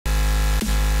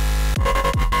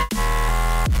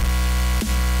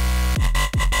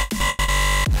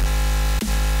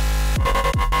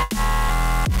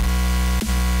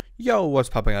Yo, what's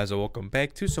poppin', guys, and welcome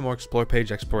back to some more explore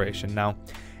page exploration. Now,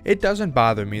 it doesn't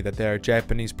bother me that there are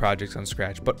Japanese projects on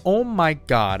Scratch, but oh my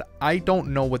god, I don't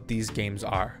know what these games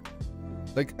are.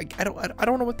 Like I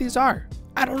don't know what these are.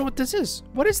 I don't know what this is.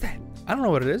 What is that? I don't know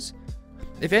what it is.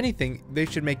 If anything, they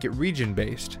should make it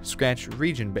region-based. Scratch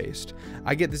region-based.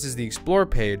 I get this is the explore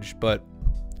page, but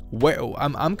where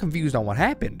I'm confused on what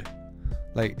happened.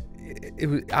 Like it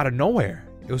was out of nowhere.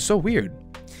 It was so weird.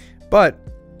 But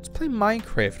let's play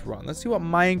Minecraft Run. Let's see what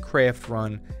Minecraft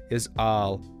Run is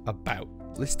all about.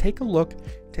 Let's take a look.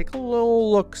 Take a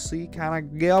little look. See, kind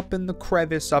of get up in the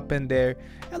crevice up in there.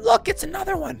 And look, it's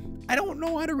another one. I don't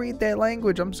know how to read that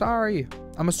language. I'm sorry.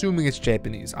 I'm assuming it's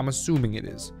Japanese. I'm assuming it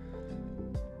is.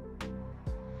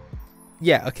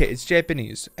 Yeah, okay, it's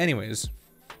Japanese. Anyways.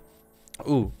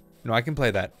 Ooh, no, I can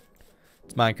play that.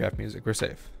 It's Minecraft music. We're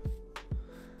safe.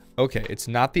 Okay, it's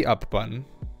not the up button.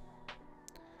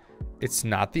 It's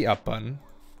not the up button.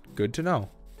 Good to know.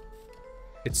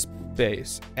 It's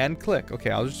space and click. Okay,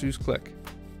 I'll just use click.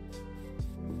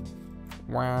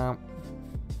 Wow. Okay,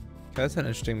 that's an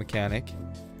interesting mechanic.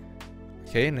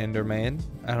 Okay, an Enderman.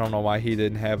 I don't know why he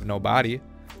didn't have no body.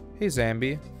 Hey,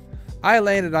 Zambi. I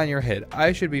landed on your head.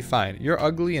 I should be fine. You're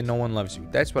ugly and no one loves you.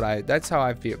 That's how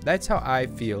I feel. That's how I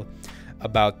feel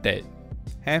about that.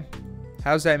 Huh?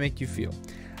 How's that make you feel?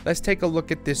 Let's take a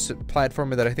look at this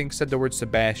platformer that I think said the word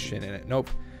Sebastian in it. Nope.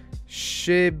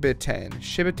 Shibitan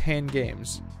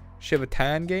Games.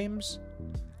 Shibitan Games?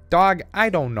 Dog, I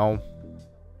don't know.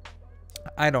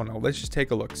 I don't know. Let's just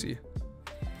take a look, see.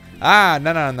 Ah,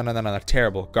 no.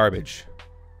 Terrible. Garbage.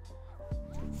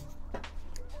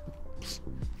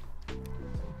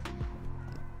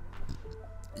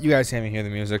 You guys can't even hear the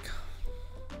music.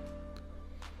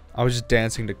 I was just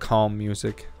dancing to calm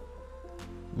music.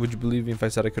 Would you believe me if I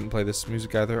said I couldn't play this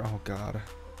music either? Oh god.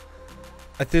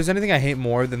 If there's anything I hate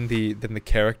more than the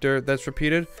character that's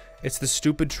repeated, it's the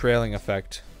stupid trailing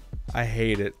effect. I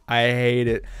hate it. I hate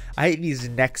it. I hate these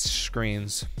next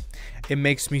screens. It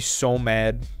makes me so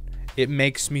mad. It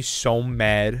makes me so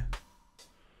mad.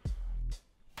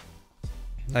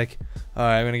 Like,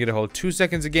 alright, I'm gonna get a whole 2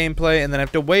 seconds of gameplay and then I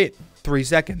have to wait 3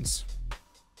 seconds.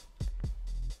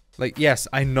 Like, yes,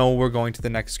 I know we're going to the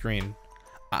next screen.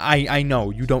 I know.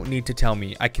 You don't need to tell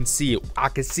me. I can see it. I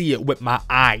can see it with my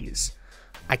eyes.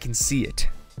 I can see it.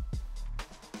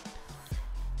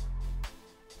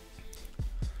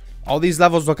 All these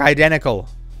levels look identical.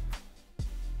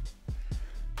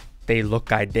 They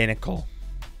look identical.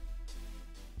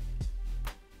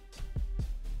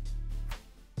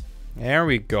 There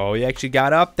we go. You actually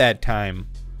got up that time.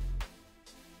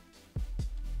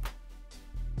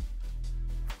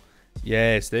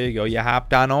 Yes, there you go. You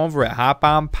hopped on over it. Hop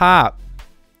on pop.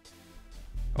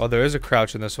 Oh, there is a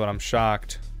crouch in this one. I'm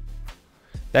shocked.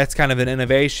 That's kind of an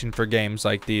innovation for games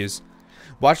like these.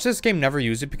 Watch this game never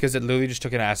use it because it literally just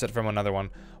took an asset from another one.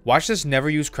 Watch this never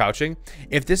use crouching.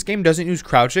 If this game doesn't use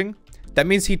crouching, that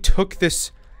means he took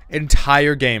this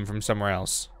entire game from somewhere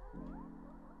else.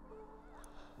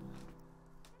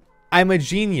 I'm a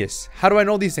genius. How do I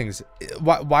know these things?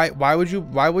 Why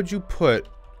would you put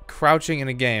crouching in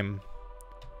a game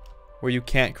where you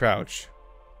can't crouch?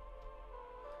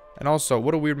 And also,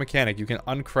 what a weird mechanic. You can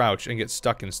uncrouch and get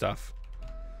stuck in stuff.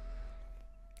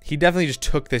 He definitely just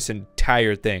took this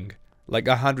entire thing. Like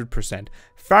 100%.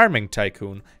 Farming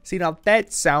Tycoon. See, now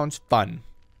that sounds fun.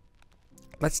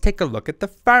 Let's take a look at the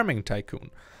Farming Tycoon.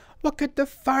 What could the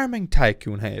Farming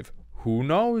Tycoon have? Who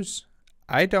knows?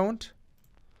 I don't.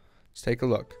 Let's take a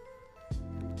look.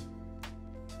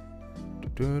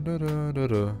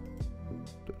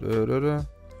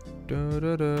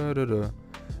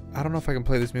 I don't know if I can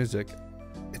play this music.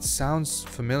 It sounds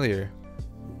familiar.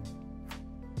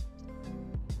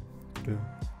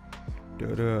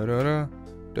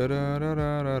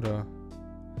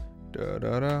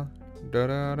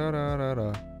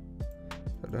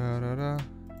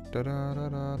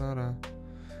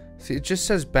 See, it just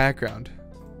says background.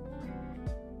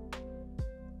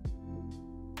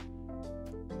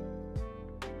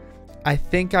 I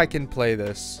think I can play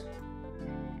this.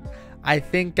 I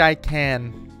think I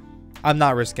can. I'm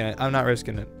not risking it. I'm not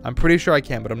risking it. I'm pretty sure I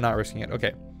can, but I'm not risking it.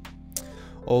 Okay.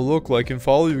 Oh, look, like and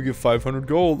follow, you get 500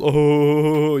 gold.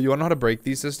 Oh, you want to know how to break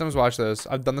these systems? Watch this.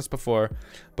 I've done this before,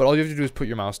 but all you have to do is put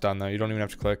your mouse down there. You don't even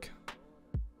have to click.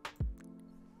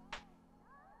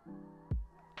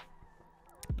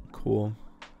 Cool.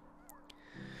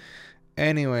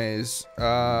 Anyways,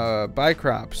 buy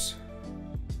crops.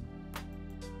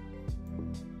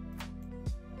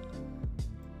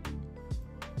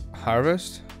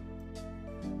 Harvest?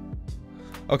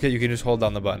 Okay, you can just hold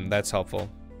down the button. That's helpful.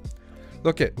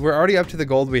 Look it, we're already up to the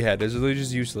gold we had. It's literally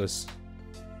just useless.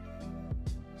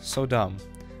 So dumb.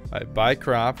 Alright, buy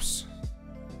crops.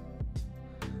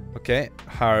 Okay,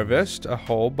 harvest a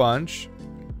whole bunch.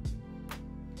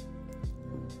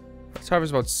 Let's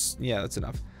harvest about, yeah, that's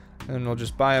enough. And then we'll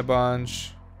just buy a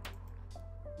bunch.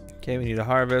 Okay, we need to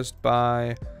harvest,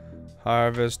 buy,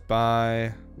 harvest,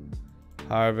 buy,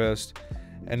 harvest.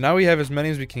 And now we have as many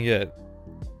as we can get.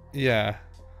 Yeah.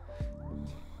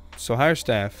 So hire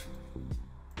staff.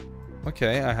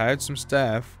 Okay, I hired some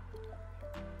staff.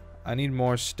 I need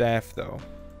more staff though.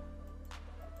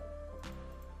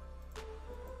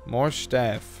 More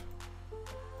staff.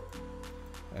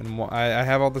 And I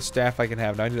have all the staff I can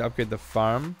have. Now I need to upgrade the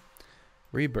farm.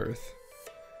 Rebirth.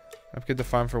 Upgrade the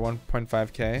farm for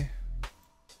 1.5k.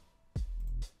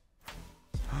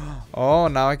 Oh,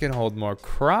 now I can hold more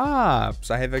crops.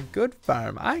 I have a good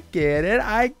farm. I get it.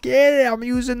 I get it. I'm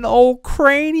using the old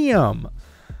cranium.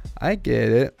 I get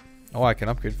it. Oh, I can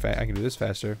upgrade I can do this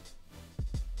faster.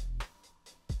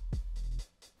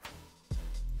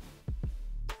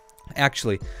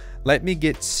 Actually, let me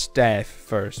get staff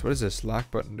first. What does this lock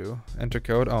button do? Enter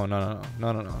code? Oh, no.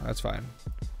 That's fine.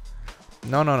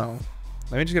 No.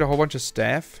 Let me just get a whole bunch of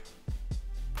staff.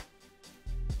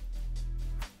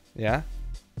 Yeah.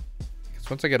 Because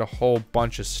once I get a whole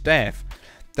bunch of staff,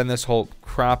 then this whole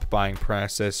crop buying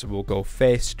process will go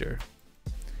faster.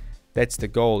 That's the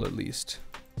goal, at least.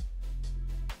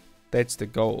 That's the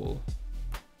goal.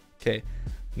 Okay.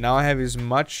 Now I have as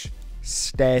much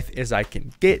staff as I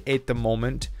can get at the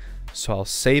moment. So I'll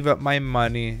save up my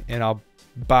money and I'll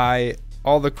buy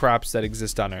all the crops that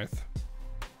exist on Earth.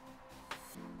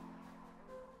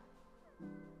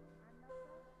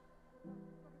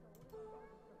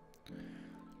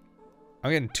 I'm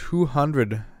getting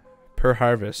 200 per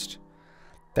harvest.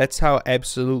 That's how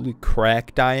absolutely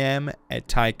cracked I am at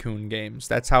TYCOON games.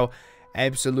 That's how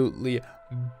absolutely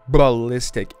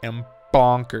ballistic and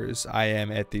bonkers I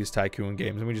am at these TYCOON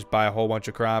games. Let me just buy a whole bunch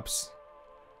of crops.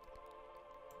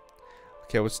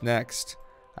 Okay, what's next?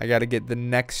 I gotta get the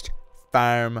next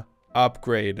farm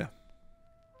upgrade.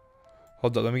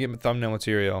 Hold up, let me get my thumbnail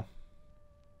material.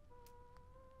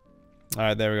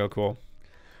 Alright, there we go, cool.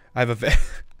 I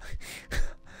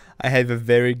have a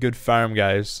very good farm,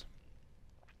 guys.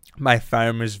 My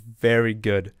farm is very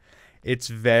good. It's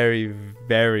very,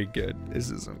 very good.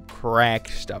 This is some crack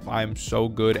stuff. I'm so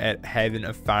good at having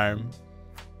a farm.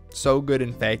 So good,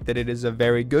 in fact, that it is a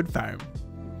very good farm.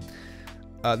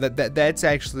 That's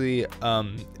actually,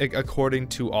 according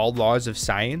to all laws of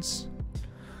science.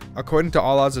 According to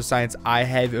all laws of science, I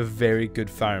have a very good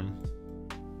farm.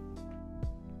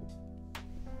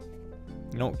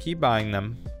 No, keep buying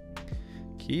them.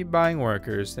 Keep buying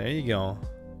workers. There you go.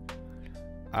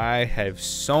 I have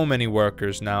so many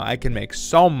workers now. I can make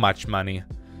so much money.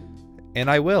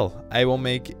 And I will. I will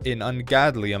make an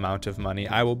ungodly amount of money.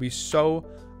 I will be so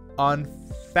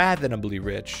unfathomably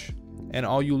rich. And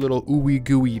all you little ooey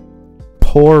gooey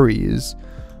pories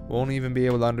won't even be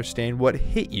able to understand what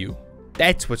hit you.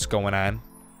 That's what's going on.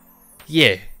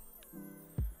 Yeah.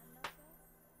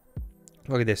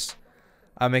 Look at this.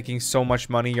 I'm making so much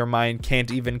money your mind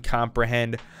can't even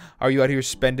comprehend. Are you out here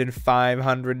spending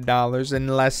 $500 in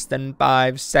less than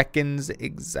 5 seconds?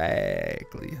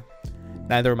 Exactly.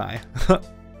 Neither am I.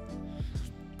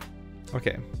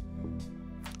 Okay.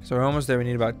 So we're almost there. We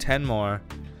need about 10 more.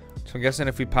 So I'm guessing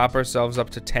if we pop ourselves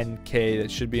up to 10k, that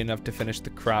should be enough to finish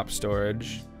the crop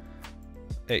storage.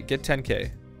 Hey, get 10k.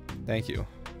 Thank you.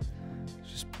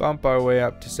 Just bump our way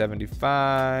up to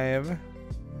 75.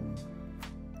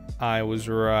 I was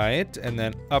right. And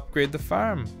then upgrade the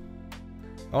farm.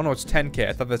 Oh no, it's 10k.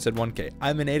 I thought that said 1k.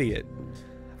 I'm an idiot.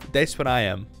 That's what I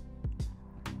am.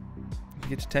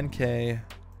 Get to 10k.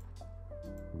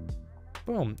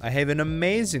 Boom. I have an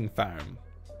amazing farm.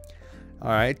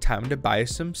 Alright, time to buy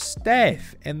some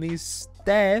staff. And these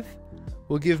staff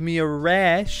will give me a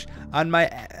rash on my...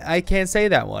 I can't say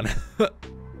that one.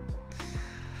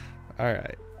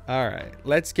 Alright. Alright.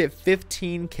 Let's get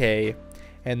 15k.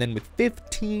 And then with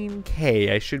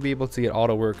 15k, I should be able to get all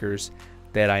the workers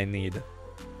that I need.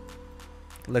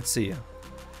 Let's see.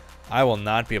 I will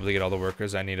not be able to get all the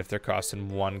workers I need if they're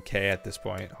costing 1k at this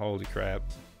point. Holy crap.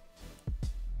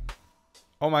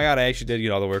 Oh my god, I actually did get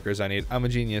all the workers I need. I'm a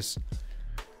genius.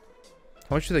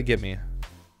 How much do they get me?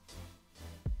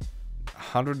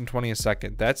 120 a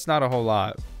second. That's not a whole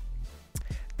lot.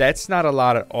 That's not a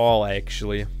lot at all,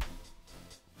 actually.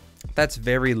 That's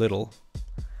very little.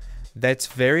 That's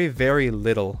very, very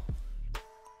little.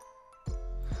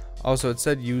 Also, it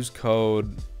said use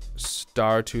code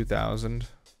STAR2000.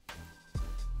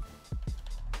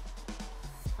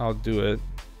 I'll do it.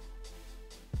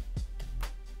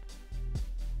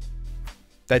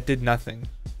 That did nothing.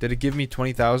 Did it give me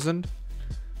 20,000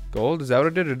 gold? Is that what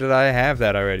it did, or did I have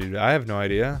that already? I have no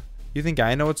idea. You think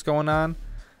I know what's going on?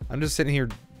 I'm just sitting here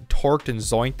torqued and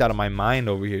zoinked out of my mind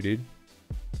over here, dude.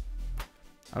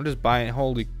 I'm just buying.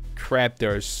 Holy crap,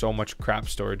 there is so much crap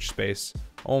storage space.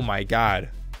 Oh my god.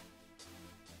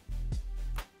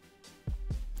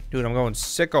 Dude, I'm going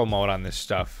sicko mode on this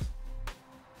stuff.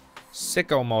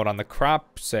 Sicko mode on the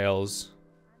crop sales.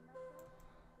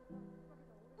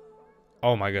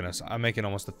 Oh my goodness. I'm making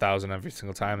almost 1,000 every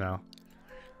single time now.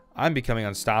 I'm becoming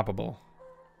unstoppable.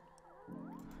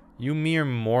 You mere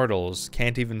mortals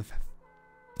can't even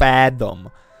fathom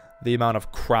the amount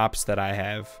of crops that I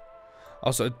have.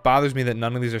 Also, it bothers me that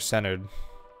none of these are centered.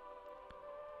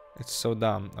 It's so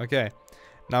dumb. Okay.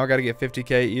 Now I gotta get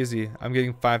 50k easy. I'm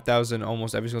getting 5,000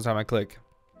 almost every single time I click.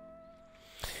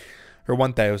 Or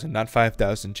 1,000, not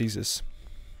 5,000. Jesus.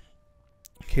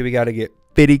 Okay, we gotta get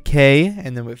 50k.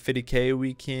 And then with 50k,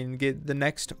 we can get the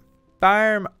next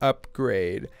farm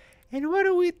upgrade. And what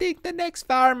do we think the next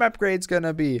farm upgrade's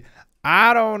gonna be?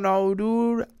 I don't know,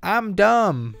 dude. I'm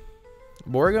dumb.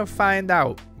 We're gonna find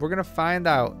out. We're gonna find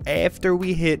out after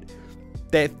we hit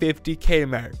that 50k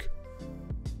mark.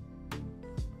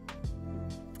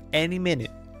 Any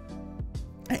minute,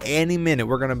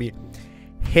 we're gonna be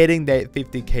hitting that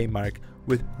 50k mark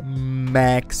with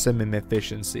maximum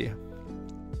efficiency.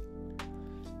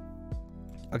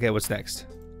 Okay, what's next?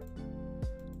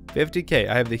 50k.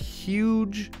 I have the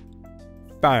huge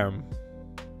farm.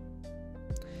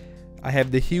 I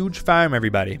have the huge farm,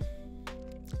 everybody.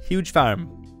 Huge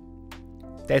farm.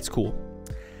 That's cool.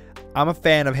 I'm a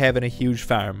fan of having a huge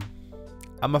farm.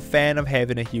 I'm a fan of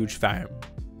having a huge farm.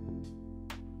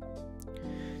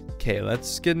 Okay,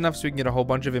 let's get enough so we can get a whole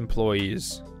bunch of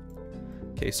employees.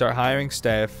 Okay, start hiring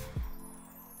staff.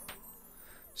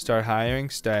 Start hiring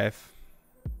staff.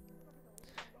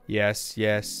 Yes,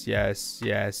 yes, yes,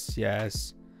 yes,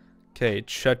 yes. Okay,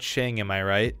 cha-ching, am I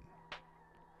right?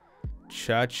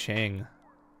 Cha-ching.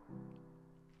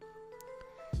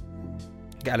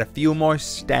 Got a few more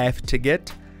staff to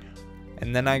get.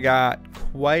 And then I got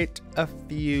quite a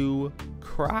few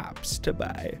crops to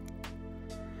buy.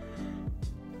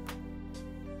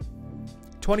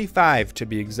 25 to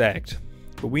be exact.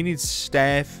 But we need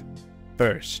staff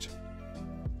first.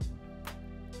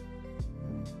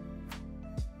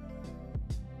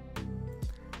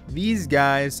 These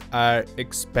guys are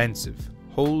expensive.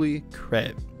 Holy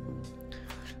crap.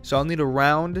 So I'll need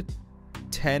around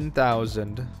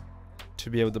 10,000 to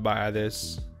be able to buy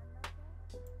this.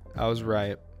 I was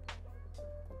right.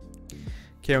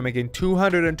 Okay, we're making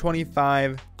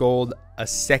 225 gold a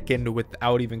second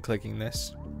without even clicking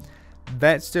this.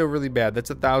 That's still really bad.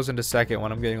 That's 1,000 a second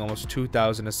when I'm getting almost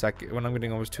 2,000 a second. When I'm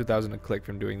getting almost 2,000 a click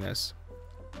from doing this.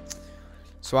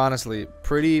 So honestly,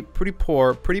 pretty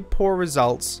poor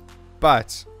results,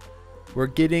 but we're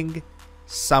getting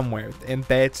somewhere, and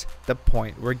that's the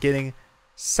point. We're getting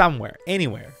somewhere,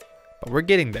 anywhere, but we're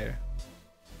getting there.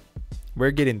 We're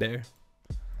getting there.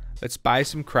 Let's buy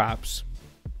some crops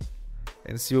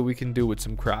and see what we can do with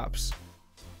some crops.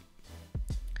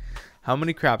 How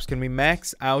many crops can we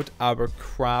max out our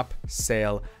crop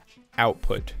sale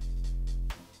output?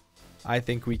 I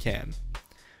think we can.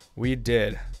 We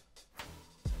did.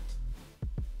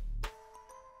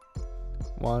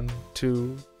 1,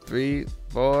 2, 3,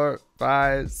 4,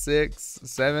 5, 6,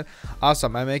 7.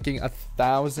 Awesome. I'm making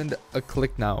 1,000 a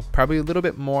click now. Probably a little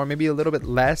bit more, maybe a little bit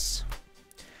less.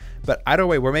 But either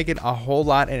way, we're making a whole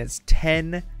lot, and it's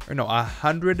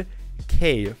 100k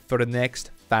for the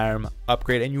next farm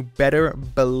upgrade. And you better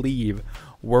believe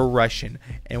we're rushing,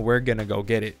 and we're gonna go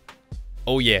get it.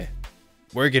 Oh yeah,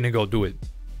 we're gonna go do it.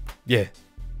 Yeah,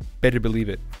 better believe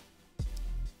it.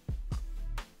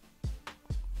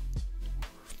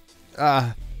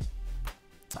 I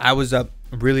was up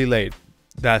really late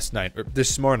last night, or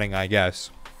this morning, I guess,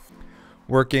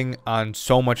 working on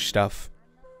so much stuff.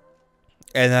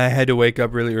 And I had to wake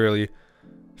up really early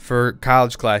for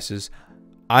college classes.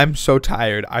 I'm so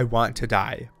tired. I want to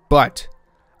die. But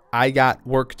I got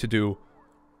work to do.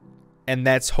 And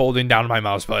that's holding down my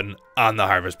mouse button on the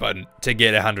harvest button to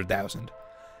get 100,000.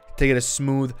 To get a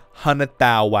smooth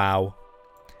 100,000. Wow.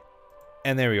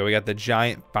 And there we go. We got the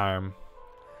giant farm.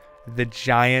 The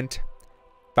giant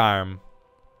farm.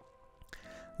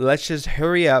 Let's just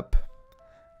hurry up.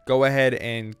 Go ahead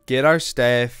and get our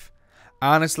staff.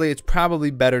 Honestly, it's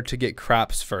probably better to get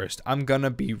crops first. I'm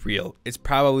gonna be real. It's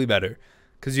probably better.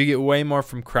 Because you get way more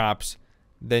from crops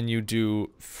than you do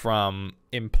from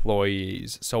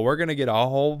employees. So we're gonna get a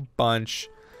whole bunch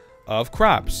of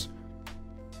crops.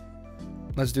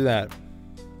 Let's do that.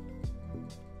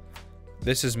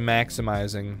 This is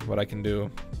maximizing what I can do.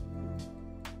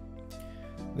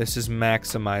 This is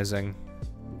maximizing.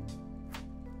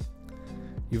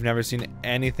 You've never seen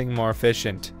anything more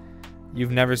efficient.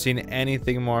 You've never seen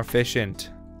anything more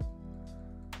efficient.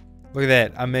 Look at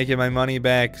that. I'm making my money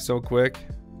back so quick.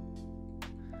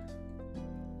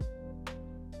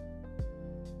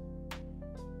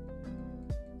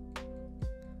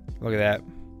 Look at that.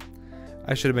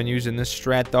 I should have been using this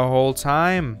strat the whole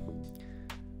time.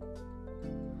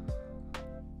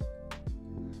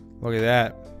 Look at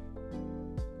that.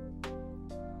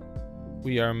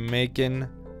 We are making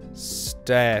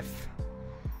stuff.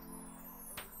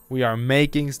 We are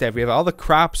making stuff. We have all the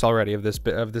crops already of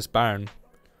this barn.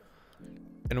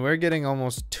 And we're getting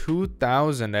almost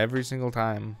 2,000 every single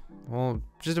time. Well,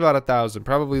 just about 1,000.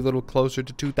 Probably a little closer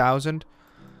to 2,000.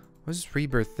 What's this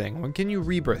rebirth thing? When can you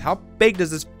rebirth? How big does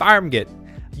this farm get?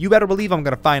 You better believe I'm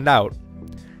gonna find out.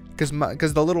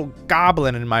 Because the little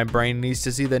goblin in my brain needs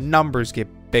to see the numbers get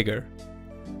bigger.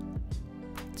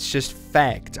 It's just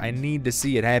fact. I need to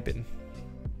see it happen.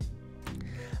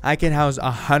 I can house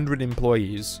 100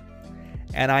 employees.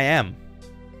 And I am.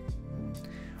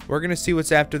 We're gonna see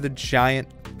what's after the giant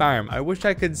farm. I wish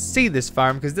I could see this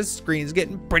farm because this screen is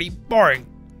getting pretty boring.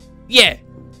 Yeah,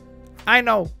 I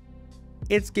know.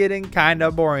 It's getting kind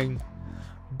of boring.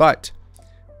 But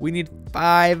we need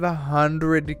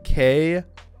 500k.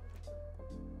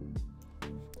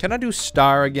 Can I do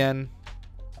star again?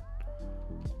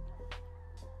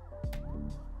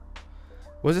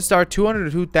 Was it star 200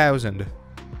 or 2,000?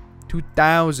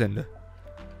 2,000.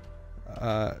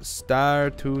 Star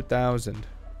 2,000.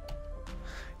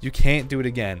 You can't do it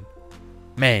again.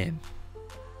 Man.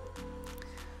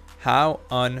 How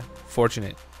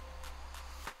unfortunate.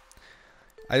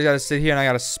 I just gotta sit here and I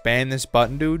gotta spam this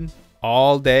button, dude,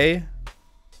 all day.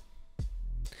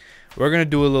 We're gonna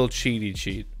do a little cheaty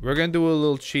cheat. We're gonna do a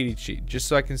little cheaty cheat just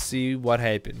so I can see what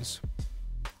happens.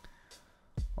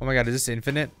 Oh my god, is this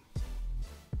infinite?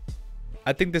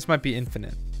 I think this might be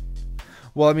infinite.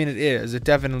 Well, I mean, it is. It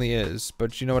definitely is.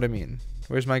 But you know what I mean.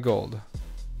 Where's my gold?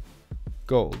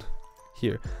 Gold.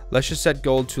 Here. Let's just set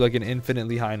gold to like an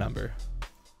infinitely high number.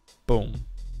 Boom.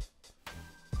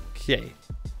 Okay.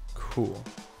 Cool.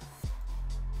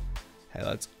 Hey,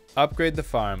 let's upgrade the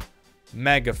farm.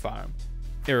 Mega farm.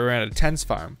 Irranded Tense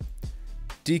farm.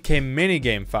 DK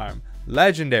minigame farm.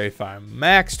 Legendary farm.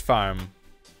 Maxed farm.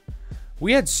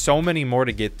 We had so many more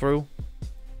to get through.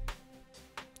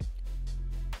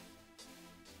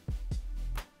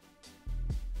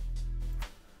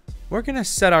 We're gonna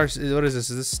set our, what is this?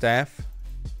 Is this staff?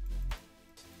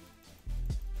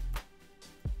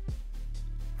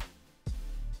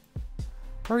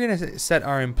 We're gonna set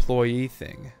our employee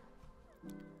thing.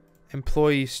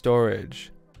 Employee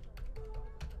storage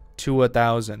to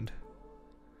 1,000.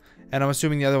 And I'm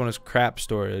assuming the other one is crap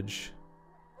storage.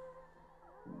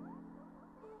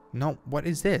 No, what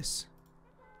is this?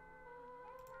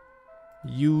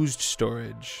 Used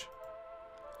storage.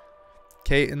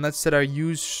 Okay, and let's set our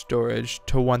used storage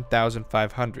to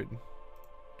 1,500.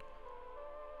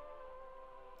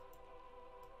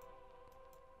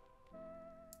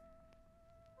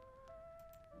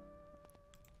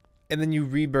 And then you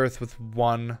rebirth with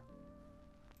one.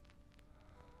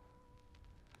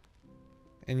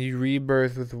 And you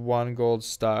rebirth with 1 gold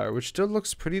star, which still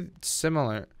looks pretty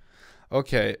similar.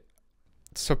 Okay,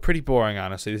 so pretty boring,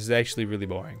 honestly. This is actually really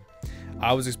boring.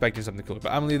 I was expecting something cooler,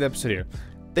 but I'm gonna leave the episode here.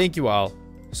 Thank you all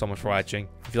so much for watching.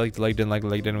 If you liked the like, didn't like the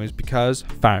like, anyways, because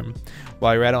farm.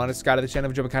 While you're at it, on Scott of the channel,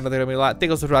 job kind of there me a lot. Thank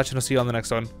you so much for watching. I'll see you on the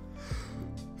next one.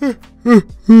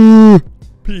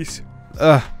 Peace.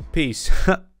 Peace.